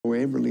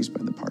wave released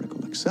by the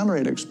particle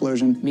accelerator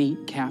explosion.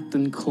 Meet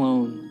Captain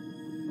Clone.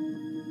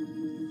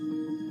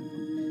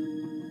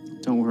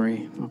 Don't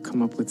worry, I'll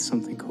come up with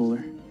something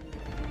cooler.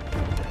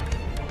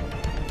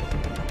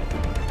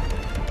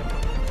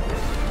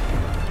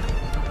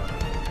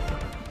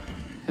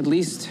 At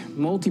least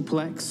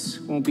Multiplex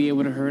won't be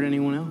able to hurt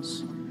anyone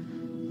else.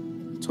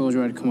 Told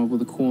you I'd come up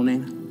with a cool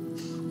name.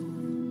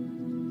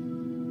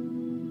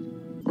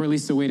 Or at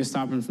least a way to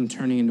stop him from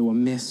turning into a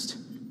mist.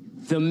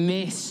 The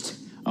Mist!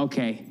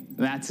 Okay,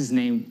 that's his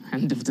name.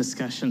 End of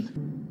discussion.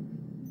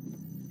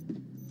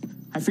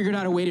 I figured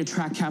out a way to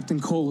track Captain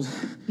Cold.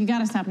 You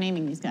gotta stop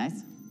naming these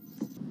guys.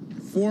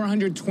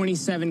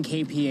 427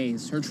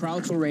 kPAs. Her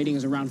trial rating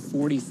is around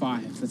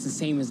 45. That's the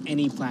same as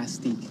any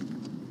plastique.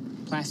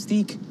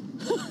 Plastique?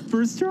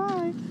 First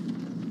try.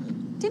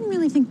 Didn't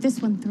really think this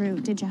one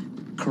through, did ya?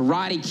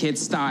 Karate Kid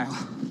style.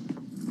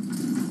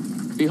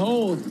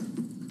 Behold.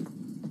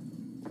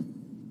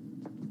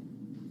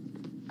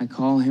 I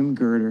call him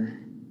Girder.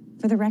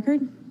 For the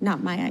record,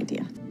 not my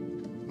idea.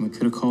 We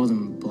could have called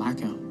him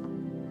Blackout.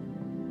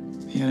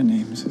 He had a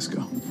name,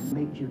 Cisco.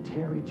 Make you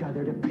tear each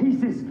other to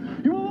pieces.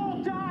 You will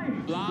all die!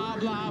 Blah,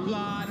 blah,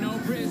 blah. No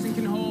prison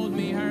can hold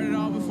me. Heard it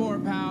all before,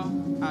 pal.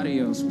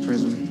 Adios,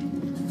 prison.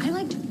 I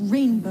liked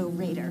Rainbow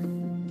Raider.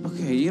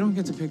 Okay, you don't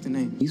get to pick the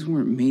name. These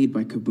weren't made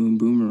by Kaboom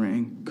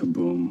Boomerang.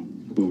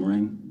 Kaboom.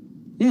 Boomerang?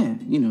 Yeah,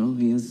 you know,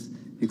 he has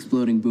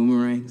exploding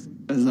boomerangs.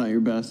 That's not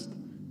your best.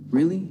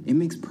 Really? It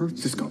makes perfect...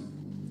 Cisco.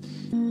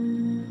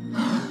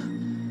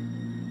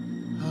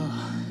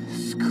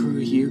 Screw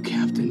you,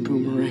 Captain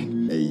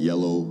Boomerang. A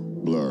yellow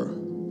blur,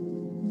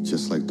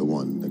 just like the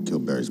one that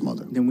killed Barry's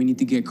mother. Then we need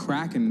to get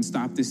cracking and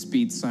stop this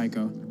speed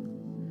psycho.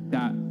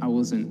 That, I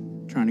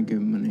wasn't trying to give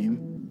him a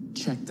name.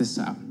 Check this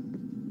out.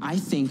 I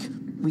think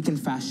we can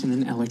fashion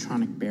an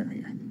electronic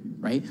barrier,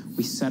 right?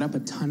 We set up a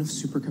ton of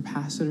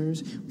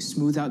supercapacitors, we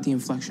smooth out the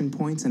inflection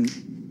points, and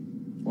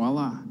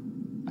voila,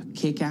 a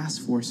kick-ass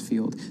force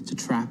field to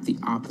trap the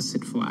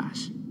opposite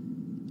flash.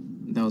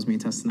 That was me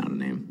testing out a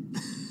name.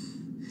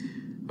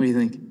 What do you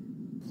think?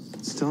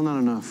 Still not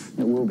enough.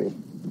 It will be.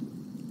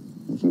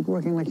 You keep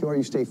working like you are,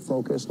 you stay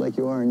focused like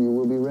you are, and you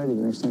will be ready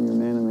the next time your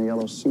man in the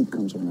yellow suit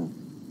comes around.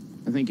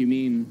 I think you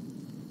mean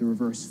the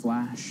reverse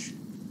flash.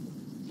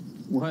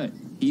 What?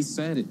 He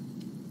said it.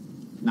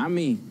 Not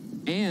me.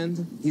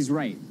 And he's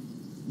right.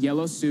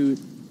 Yellow suit,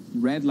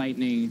 red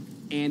lightning,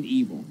 and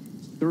evil.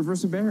 The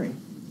reverse of Barry.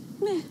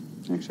 Meh.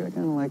 Actually, I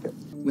kind of like it.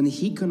 When the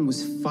heat gun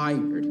was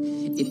fired,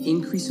 it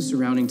increased the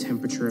surrounding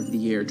temperature of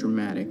the air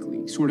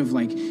dramatically, sort of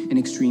like an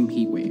extreme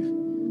heat wave.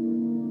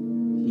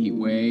 Heat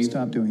wave?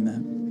 Stop doing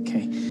that.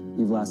 Okay.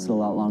 You've lasted a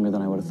lot longer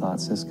than I would have thought,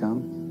 Cisco.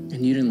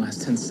 And you didn't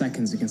last 10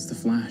 seconds against the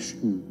Flash.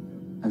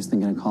 I was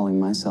thinking of calling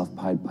myself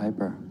Pied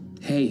Piper.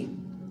 Hey,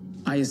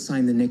 I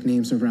assigned the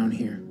nicknames around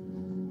here.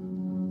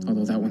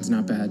 Although that one's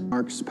not bad.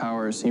 Mark's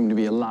powers seem to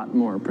be a lot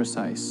more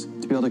precise.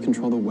 To be able to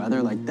control the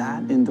weather like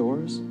that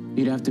indoors?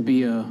 You'd have to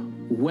be a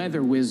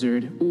weather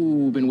wizard.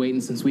 Ooh, been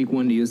waiting since week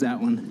 1 to use that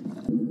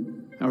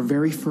one. Our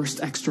very first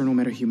external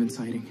metahuman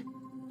sighting.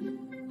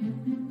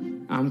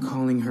 I'm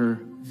calling her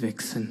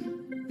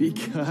Vixen.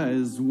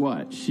 Because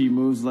what? She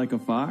moves like a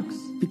fox?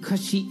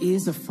 Because she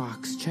is a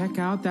fox. Check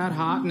out that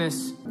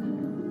hotness.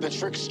 The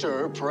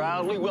Trickster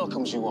proudly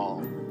welcomes you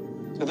all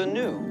to the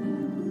new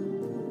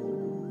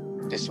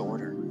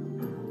disorder.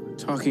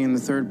 Talking in the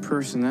third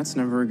person, that's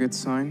never a good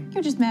sign.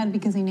 You're just mad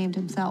because he named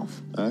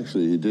himself.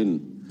 Actually, he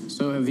didn't.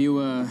 So have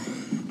you,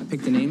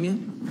 picked a name yet?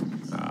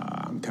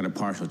 I'm kind of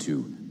partial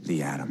to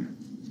the Atom.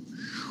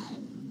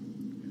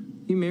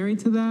 You married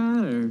to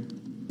that, or?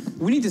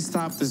 We need to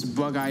stop this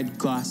bug-eyed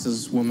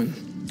glasses woman.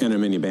 And her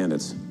mini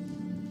bandits.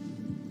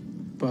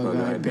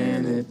 Bug-eyed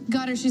bandit.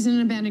 Got her, she's in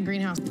an abandoned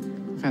greenhouse.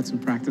 I've had some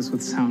practice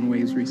with sound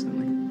waves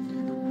recently.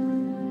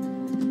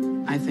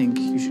 I think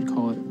you should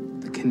call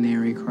it the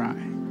Canary Cry.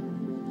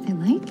 I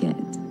like it.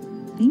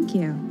 Thank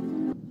you.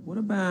 What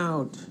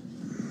about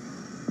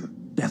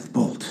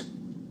Deathbolt?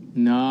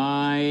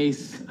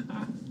 Nice.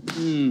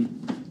 You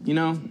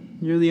know,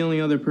 you're the only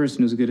other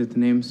person who's good at the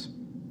names.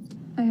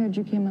 I heard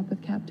you came up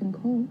with Captain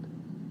Cold.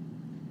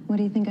 What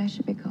do you think I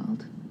should be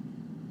called?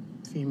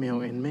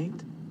 Female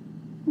inmate?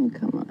 Oh,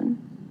 come on.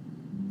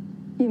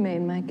 You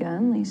made my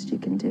gun. Least you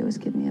can do is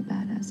give me a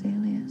badass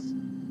alias.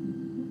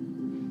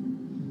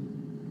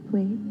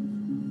 Please?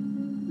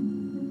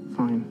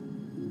 Fine.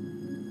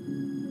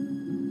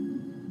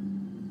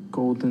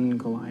 Golden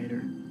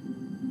Glider.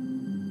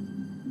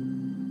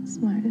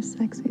 Smart as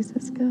sexy,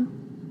 Cisco.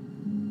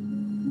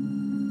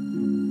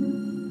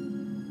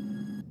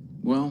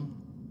 Well,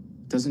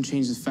 doesn't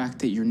change the fact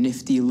that your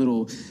nifty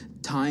little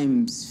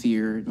time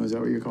sphere... Oh, is that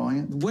what you're calling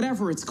it?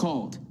 Whatever it's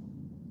called.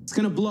 It's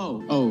gonna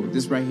blow. Oh,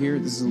 this right here,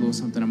 this is a little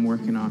something I'm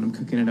working on. I'm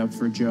cooking it up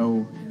for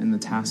Joe and the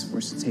task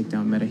force to take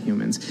down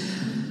metahumans.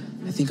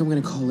 I think I'm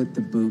gonna call it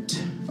the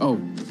Boot. Oh,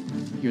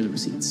 here are the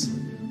receipts.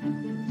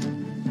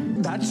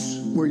 That's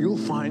where you'll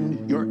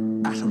find your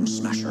Atom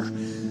Smasher.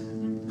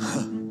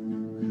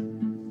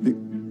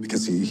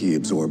 Because he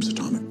absorbs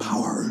atomic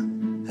power,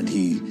 and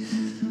he,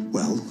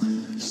 well,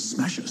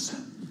 smashes.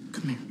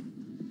 Come here.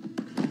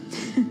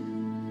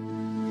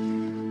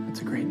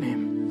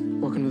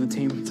 Welcome to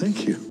the team.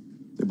 Thank you.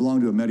 They belong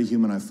to a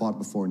metahuman I fought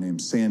before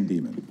named Sand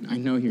Demon. I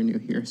know you're new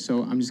here,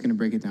 so I'm just gonna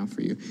break it down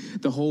for you.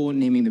 The whole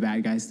naming the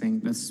bad guys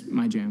thing, that's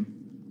my jam.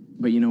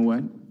 But you know what?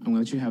 I'm gonna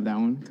let you have that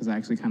one, because I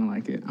actually kind of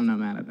like it. I'm not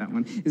mad at that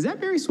one. Is that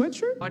Barry's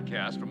sweatshirt?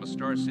 Podcast from a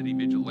Star City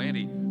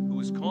vigilante who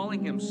is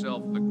calling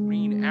himself the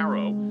Green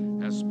Arrow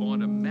has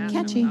spawned a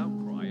massive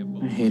outcry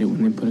of... I hate it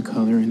when they put a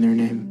color in their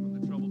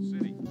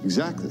name.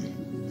 Exactly.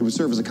 It would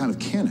serve as a kind of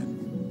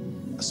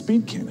cannon. A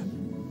speed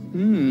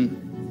cannon.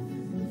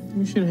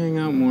 We should hang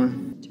out more.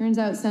 Turns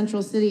out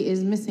Central City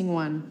is missing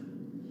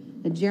one.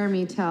 The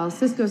Jeremy tells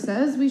Cisco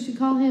says we should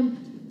call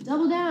him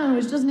Double Down,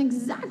 which doesn't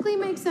exactly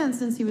make sense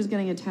since he was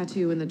getting a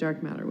tattoo when the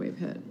dark matter wave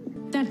hit.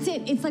 That's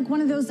it. It's like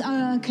one of those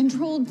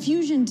controlled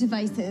fusion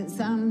devices.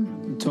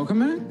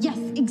 Tokamak? Yes,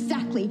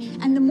 exactly.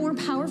 And the more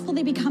powerful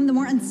they become, the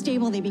more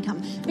unstable they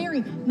become.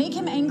 Barry, make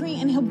him angry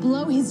and he'll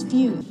blow his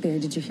fuse. Barry,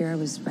 did you hear I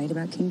was right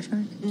about King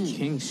Shark?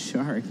 King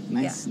Shark?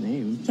 Nice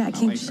name. Yeah,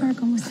 King like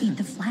Shark almost ate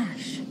the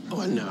Flash.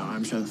 Oh, no,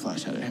 I'm sure the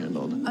Flash had it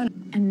handled.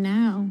 And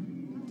now,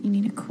 you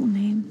need a cool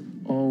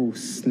name. Oh,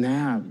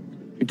 snap.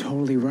 You're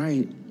totally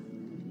right.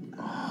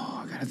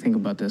 Oh, I gotta think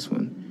about this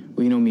one.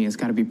 Well, you know me, it's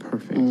gotta be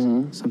perfect.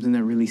 Something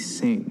that really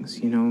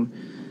sings, you know?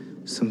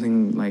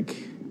 Something like...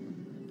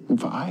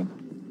 Vibe?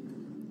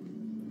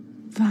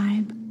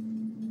 Vibe.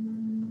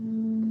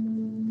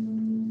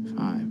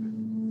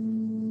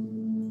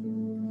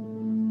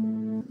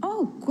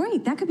 Oh,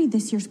 great. That could be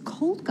this year's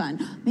Cold Gun.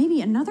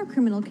 Maybe another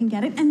criminal can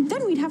get it, and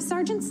then we'd have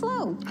Sergeant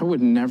Slow. I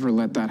would never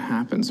let that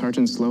happen.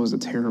 Sergeant Slow is a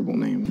terrible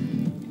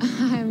name.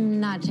 I'm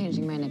not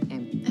changing my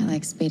nickname. I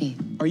like Speedy.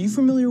 Are you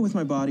familiar with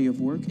my body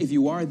of work? If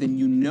you are, then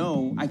you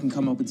know I can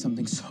come up with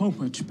something so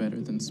much better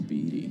than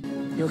Speedy.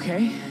 You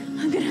okay?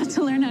 I'm gonna have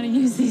to learn how to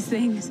use these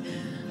things.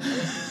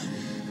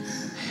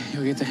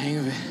 You'll get the hang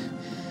of it,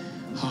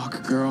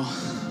 Hawk girl.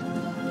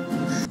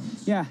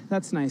 Yeah,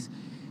 that's nice.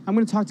 I'm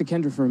gonna talk to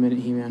Kendra for a minute,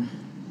 He-Man.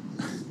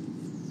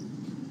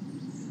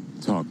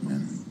 Talk,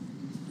 man.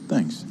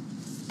 Thanks.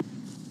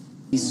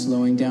 He's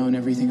slowing down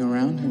everything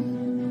around him.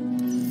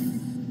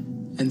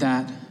 And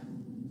that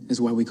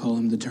is why we call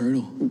him the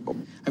Turtle.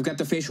 I've got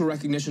the facial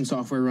recognition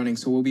software running,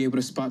 so we'll be able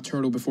to spot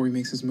Turtle before he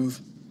makes his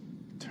move.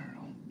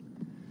 Turtle.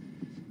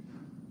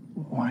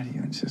 Why do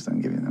you insist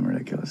on giving them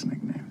ridiculous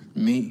nicknames?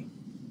 Me.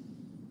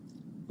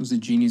 It was the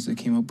genius that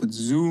came up with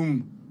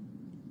Zoom.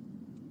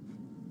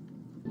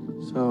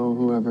 So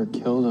whoever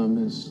killed him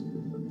is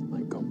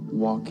like a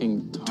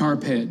walking tar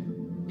pit.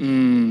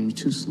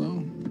 Too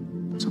slow.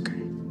 It's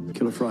okay.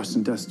 Killer Frost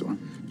and Deathstorm.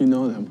 You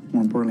know them.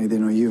 More importantly, they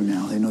know you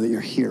now. They know that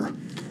you're here.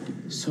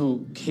 So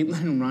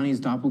Caitlin and Ronnie's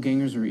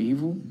doppelgangers are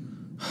evil?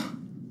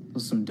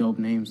 Those are some dope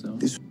names, though.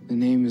 The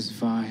name is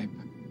Vibe.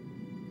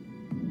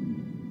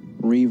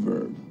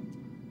 Reverb.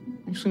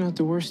 Actually, not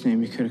the worst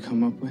name you could have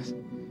come up with,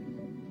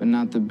 but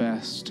not the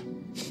best.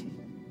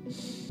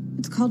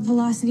 It's called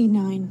Velocity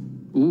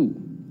 9. Ooh,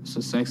 it's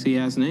a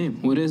sexy-ass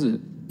name. What is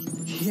it?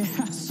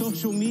 Yeah,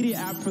 social media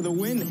app for the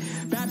win.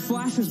 Bad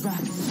Flash is back.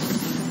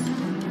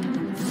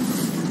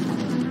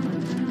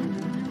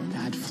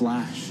 Bad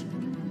Flash.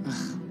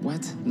 Ugh,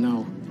 what?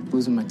 No,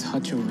 losing my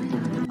touch over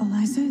here.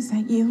 Eliza, is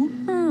that you?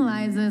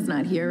 Eliza's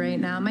not here right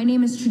now. My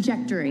name is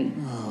Trajectory.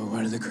 Oh,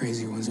 why do the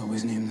crazy ones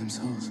always name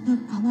themselves? Look,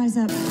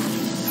 Eliza.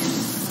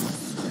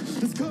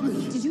 It's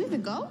coming. Did you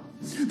even go?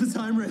 The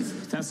time race.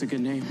 That's a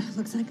good name.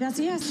 Looks like that's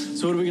a yes.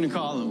 So what are we gonna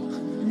call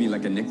him? You mean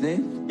like a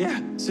nickname?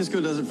 Yeah,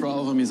 Cisco does it for all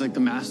of them. He's like the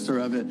master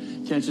of it.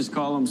 Can't just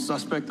call him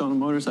suspect on a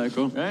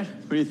motorcycle, right?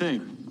 What do you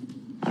think?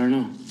 I don't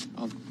know.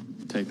 I'll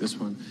take this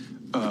one.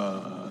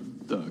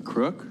 The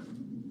crook?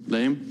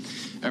 Lame?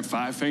 Or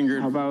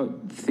five-fingered? How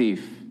about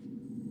thief?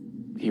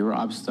 He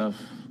robs stuff.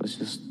 Let's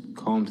just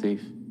call him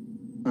thief.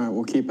 All right,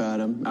 we'll keep at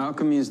him.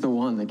 Alchemy is the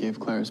one that gave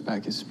Clarence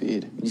back his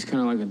speed. He's kind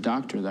of like a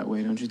doctor that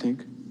way, don't you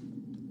think?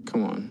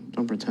 Come on,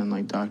 don't pretend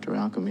like Dr.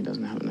 Alchemy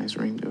doesn't have a nice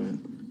ring to it.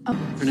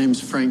 Her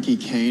name's Frankie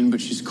Kane, but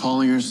she's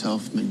calling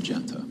herself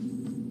Magenta.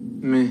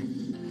 Me?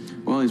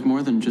 Well, he's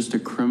more than just a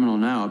criminal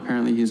now.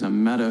 Apparently he's a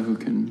meta who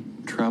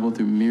can travel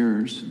through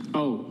mirrors.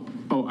 Oh,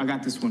 I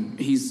got this one.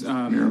 He's,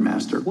 Mirror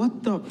Master.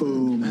 What the?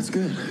 Boom. That's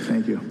good.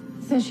 Thank you.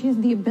 Says she has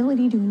the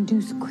ability to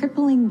induce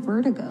crippling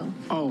vertigo.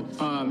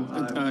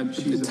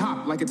 She's a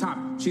top, like a top.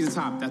 She's a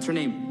top. That's her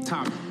name.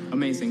 Top.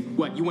 Amazing.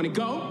 What, you want to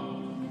go?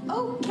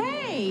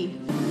 Okay.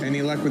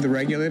 Any luck with the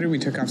regulator? We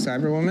took off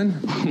Cyberwoman?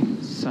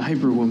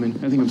 Cyberwoman.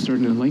 I think I'm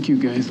starting to like you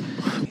guys.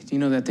 Do you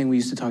know that thing we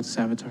used to talk to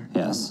Savitar?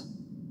 Yes.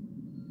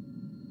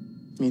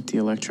 Meet the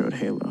Electrode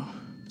Halo.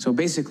 So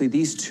basically,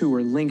 these two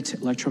are linked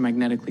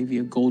electromagnetically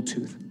via gold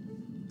tooth.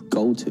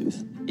 Gold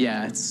tooth?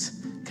 Yeah,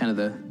 it's kind of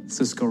the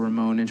Cisco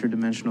Ramon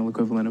interdimensional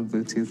equivalent of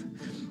Bluetooth.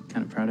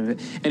 Kind of proud of it.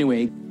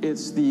 Anyway.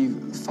 It's the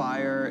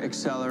fire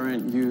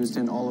accelerant used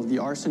in all of the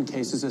arson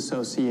cases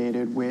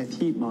associated with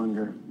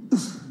Heatmonger.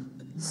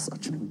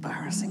 Such an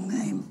embarrassing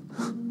name.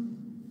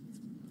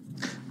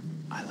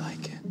 I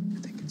like it. I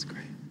think it's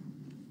great.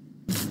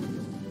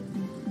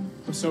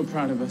 I'm so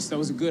proud of us. That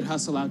was a good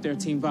hustle out there,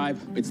 Team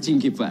Vibe. It's Team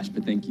Kid Flash,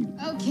 but thank you.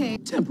 Okay.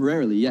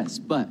 Temporarily, yes,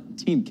 but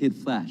Team Kid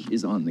Flash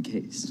is on the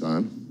case.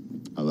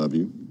 Son, I love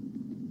you,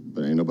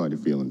 but ain't nobody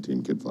feeling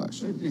Team Kid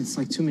Flash. It's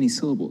like too many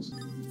syllables.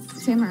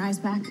 Samurai's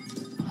back.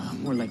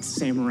 More like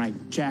samurai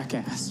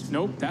jackass.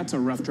 Nope, that's a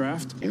rough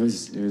draft. It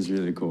was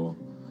really cool.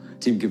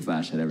 Team Kid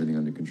Flash had everything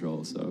under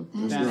control, so.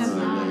 That's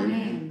not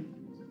name.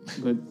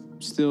 But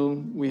still,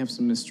 we have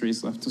some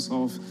mysteries left to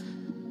solve.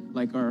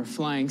 Like our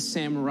flying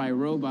samurai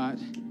robot,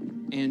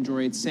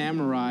 android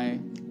samurai,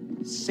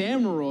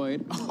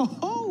 Samuroid.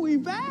 Oh, we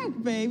back,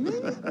 baby.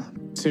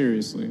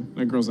 Seriously,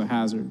 that girl's a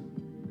hazard.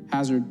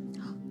 Hazard,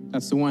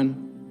 that's the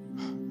one.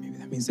 Maybe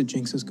that means the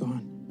Jinx is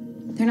gone.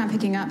 They're not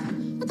picking up.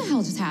 What the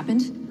hell just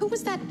happened? Who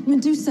was that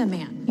Medusa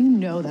man? You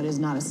know that is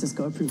not a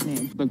Cisco-approved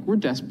name. Look, we're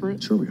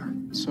desperate. Sure we are.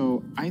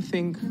 So I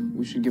think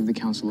we should give the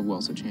Council of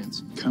Wells a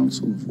chance.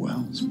 Council of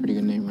Wells? It's a pretty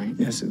good name, right?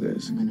 Yes, it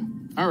is. I know.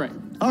 All right.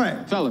 All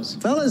right. Fellas.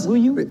 Fellas, will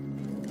you?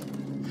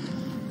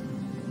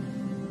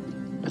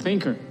 A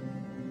thinker.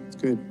 It's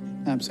good.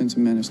 Absence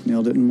and menace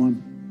nailed it in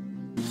one.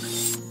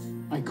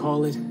 I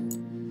call it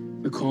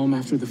the calm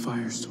after the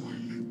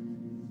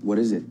firestorm. What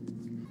is it?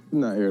 I'm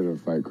not here to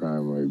fight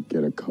crime or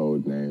get a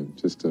code name,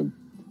 just to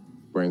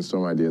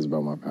brainstorm ideas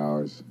about my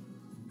powers.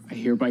 I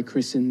hereby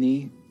christen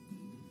thee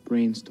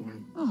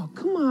Brainstorm. Oh,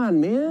 come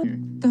on,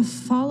 man. The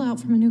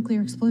fallout from a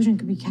nuclear explosion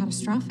could be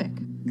catastrophic.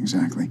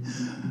 Exactly.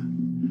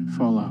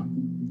 Fallout.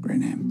 Great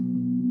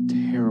name.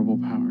 Terrible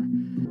power.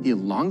 The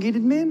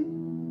elongated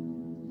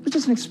man? It's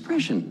just an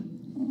expression.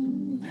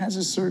 Has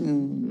a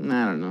certain,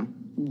 I don't know,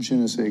 je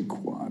ne sais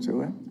quoi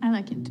to it. I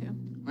like it too.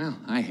 Well,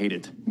 I hate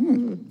it.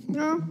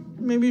 No,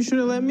 maybe you should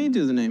have let me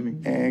do the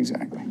naming.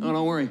 Exactly. Oh,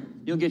 don't worry.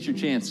 You'll get your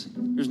chance.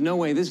 There's no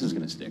way this is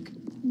gonna stick.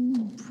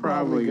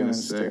 Probably gonna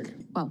stick.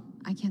 Well,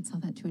 I can't sell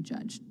that to a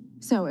judge.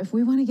 So if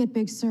we want to get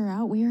Big Sur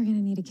out, we are going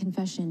to need a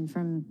confession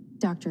from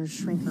Dr.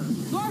 Shrinker.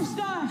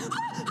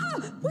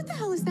 Dwarfstar! What the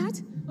hell is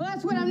that? Well,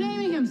 that's what I'm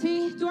naming him,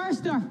 see?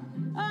 Dwarfstar.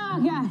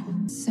 Oh,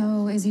 God.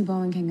 So Izzy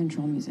Bowen can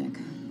control music.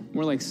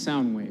 More like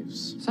sound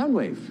waves.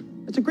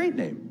 Soundwave. That's a great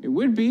name. It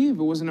would be if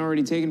it wasn't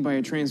already taken by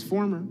a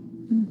transformer.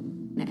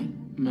 Nay.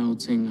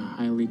 Melting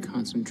highly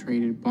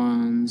concentrated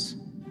bonds.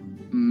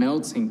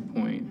 Melting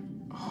point.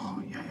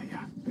 Oh, yeah.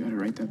 I gotta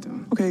write that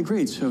down. Okay,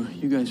 great. So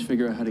you guys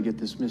figure out how to get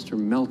this Mr.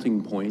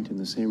 Melting Point in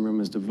the same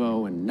room as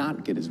DeVoe and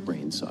not get his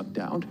brain sucked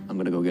out. I'm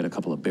gonna go get a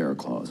couple of bear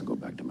claws and go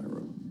back to my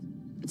room.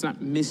 It's not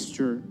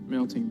Mr.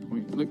 Melting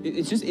Point. Look,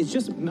 it's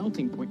just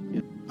melting point.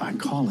 Yeah. I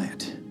call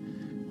it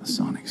a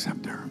sonic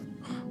scepter.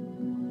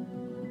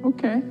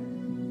 Okay.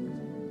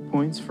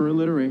 Points for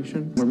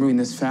alliteration. We're moving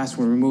this fast.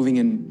 We're moving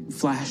in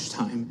flash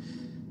time.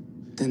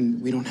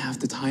 Then we don't have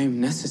the time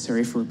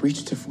necessary for a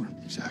breach to form.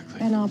 Exactly.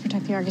 And I'll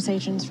protect the Argus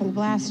agents from the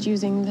blast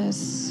using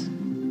this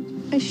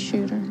ice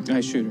shooter.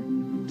 Ice shooter.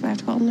 Do I have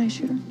to call it an ice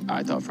shooter?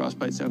 I thought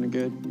frostbite sounded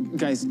good.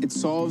 Guys, it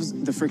solves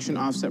the friction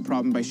offset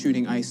problem by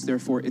shooting ice.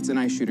 Therefore, it's an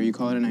ice shooter. You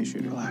call it an ice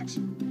shooter. Relax.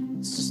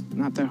 It's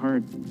not that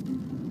hard.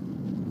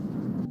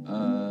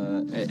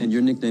 And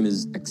your nickname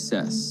is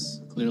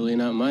Excess. Clearly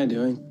not my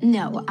doing.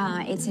 No,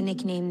 it's a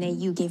nickname that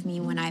you gave me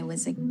when I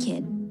was a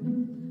kid.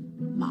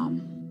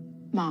 Mom.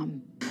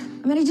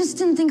 I mean, I just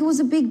didn't think it was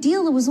a big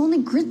deal. It was only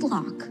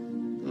gridlock.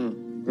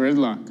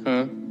 Gridlock,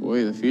 huh?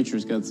 Boy, the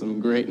future's got some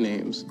great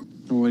names.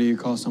 What do you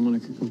call someone who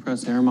can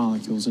compress air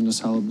molecules into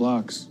solid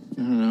blocks?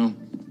 I don't know.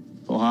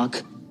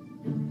 Block.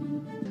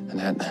 And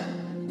that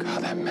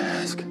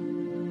mask.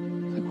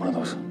 Like one of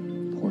those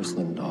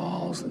porcelain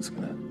dolls that's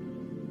gonna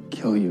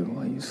kill you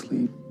while you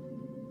sleep.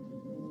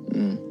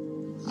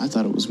 I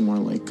thought it was more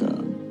like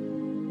a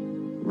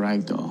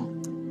ragdoll.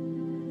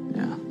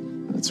 Yeah,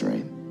 that's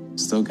right.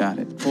 Still got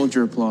it. Hold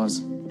your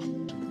applause.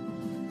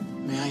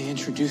 May I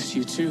introduce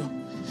you to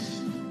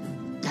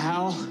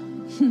Hal,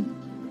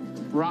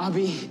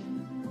 Robbie,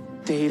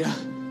 Data,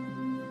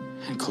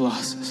 and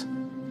Colossus.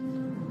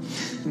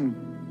 I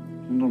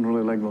don't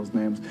really like those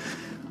names.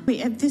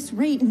 Wait, at this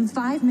rate, in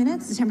 5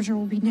 minutes, the temperature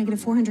will be negative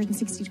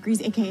 460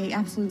 degrees, aka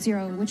absolute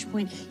zero, at which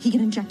point he can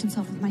inject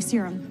himself with my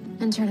serum.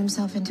 And turn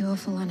himself into a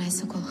full-on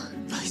icicle.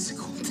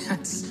 Icicle?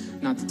 That's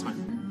not the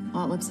time.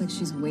 Well, it looks like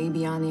she's way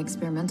beyond the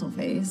experimental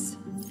phase.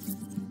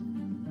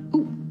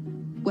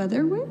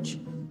 Weather witch?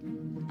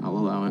 I'll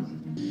allow it.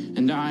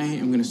 And I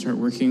am going to start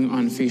working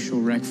on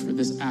facial rec for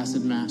this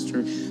acid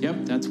master.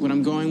 Yep, that's what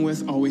I'm going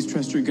with. Always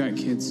trust your gut,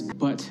 kids.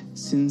 But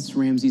since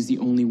Ramsey's the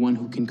only one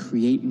who can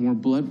create more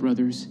blood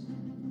brothers,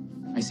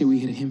 I say we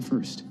hit him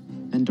first,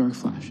 then Dark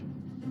Flash.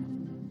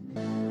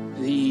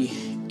 The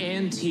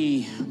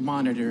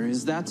anti-monitor,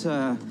 is that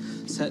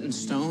set in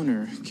stone,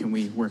 or can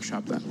we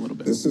workshop that a little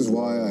bit? This is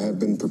why I have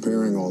been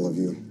preparing all of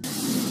you.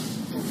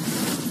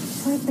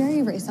 Where'd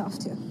Barry race off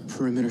to?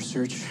 Perimeter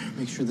search.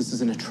 Make sure this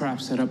isn't a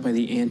trap set up by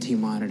the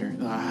anti-monitor.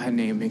 That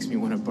name makes me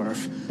want to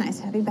barf. Nice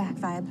heavy back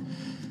vibe.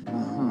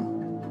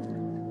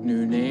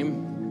 New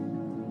name,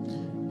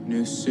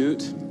 new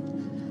suit.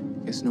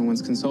 Guess no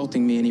one's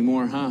consulting me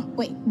anymore, huh?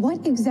 Wait,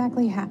 what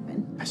exactly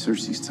happened? I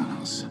searched these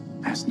tunnels,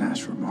 asked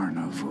Nashra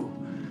Marnovu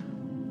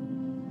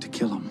to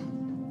kill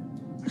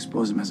him,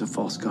 expose him as a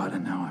false god,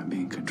 and now I'm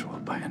being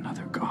controlled by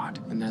another god.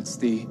 And that's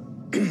the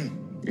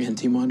Your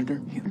NT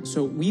monitor?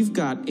 So we've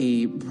got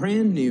a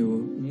brand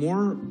new,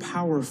 more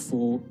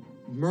powerful,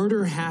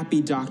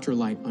 murder-happy Dr.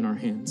 Light on our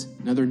hands.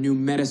 Another new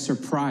meta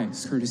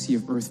surprise, courtesy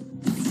of Earth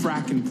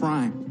Frackin'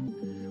 Prime.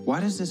 Why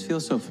does this feel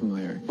so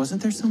familiar?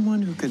 Wasn't there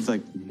someone who could,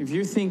 like... If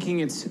you're thinking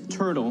it's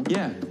Turtle,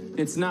 yeah,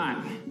 it's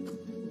not.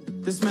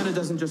 This meta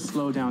doesn't just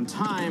slow down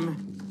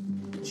time.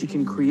 She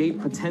can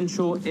create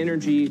potential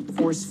energy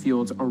force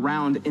fields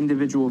around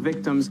individual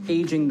victims,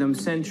 aging them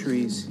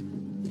centuries.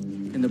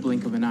 In the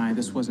blink of an eye,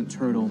 this wasn't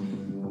Turtle.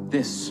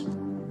 This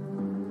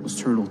was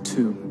Turtle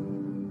 2.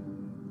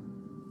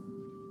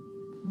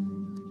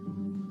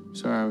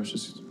 Sorry, I was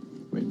just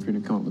waiting for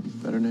you to come up with a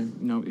better name.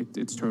 No,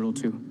 it's Turtle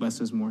 2. Less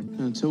is more.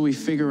 Until we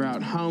figure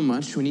out how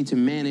much, we need to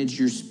manage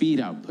your speed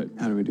output.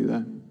 How do we do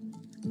that?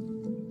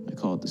 I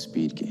call it the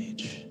speed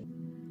gauge.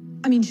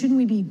 I mean, shouldn't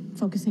we be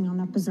focusing on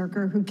that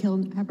berserker who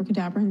killed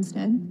Abracadabra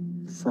instead?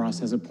 Frost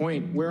has a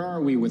point. Where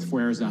are we with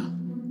Fuerza?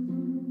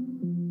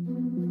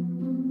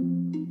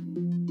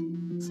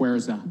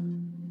 Fuerza.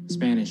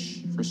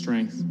 Spanish for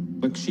strength.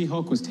 Look,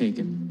 She-Hulk was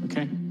taken,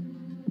 okay?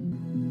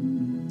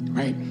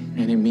 Right,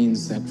 and it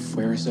means that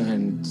Fuerza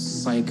and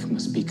Psyche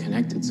must be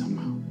connected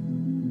somehow.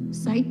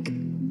 Psych?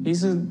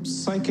 He's a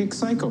psychic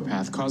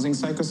psychopath causing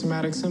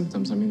psychosomatic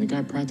symptoms. I mean, the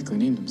guy practically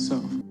named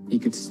himself. He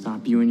could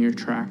stop you in your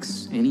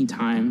tracks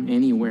anytime,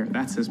 anywhere.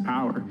 That's his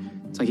power.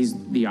 It's like he's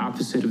the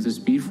opposite of the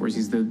Speed Force.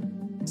 He's the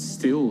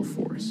still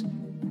force,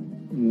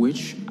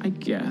 which I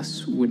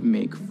guess would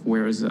make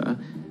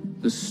Fuerza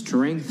the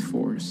Strength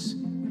Force.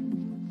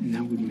 And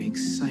that would make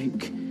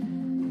Psyche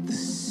the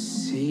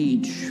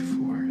Sage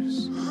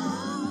Force.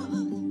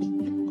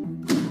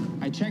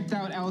 I checked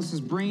out Alice's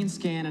brain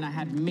scan and I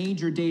had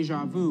major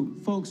deja vu.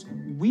 Folks,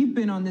 we've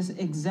been on this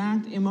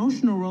exact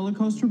emotional roller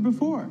coaster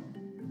before.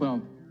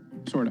 Well,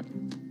 sort of.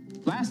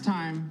 Last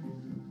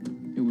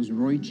time, it was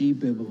Roy G.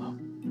 Bigelow.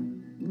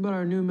 But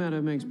our new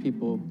meta makes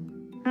people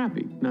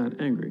happy,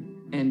 not angry.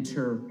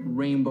 Enter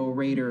Rainbow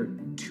Raider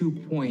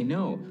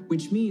 2.0,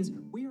 which means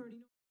we already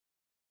know.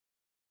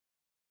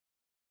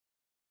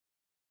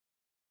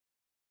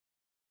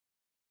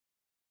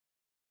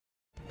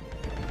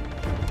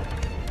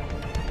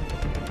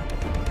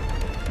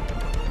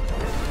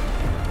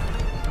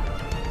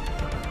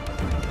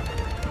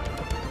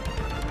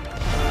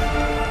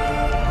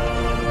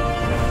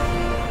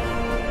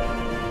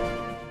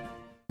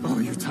 Oh,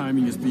 your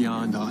timing is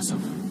beyond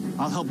awesome.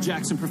 I'll help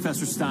Jackson,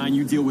 Professor Stein.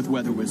 You deal with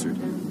Weather Wizard.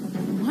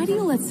 Why do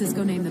you let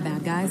Cisco name the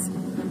bad guys?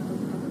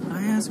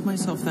 I ask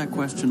myself that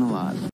question a lot.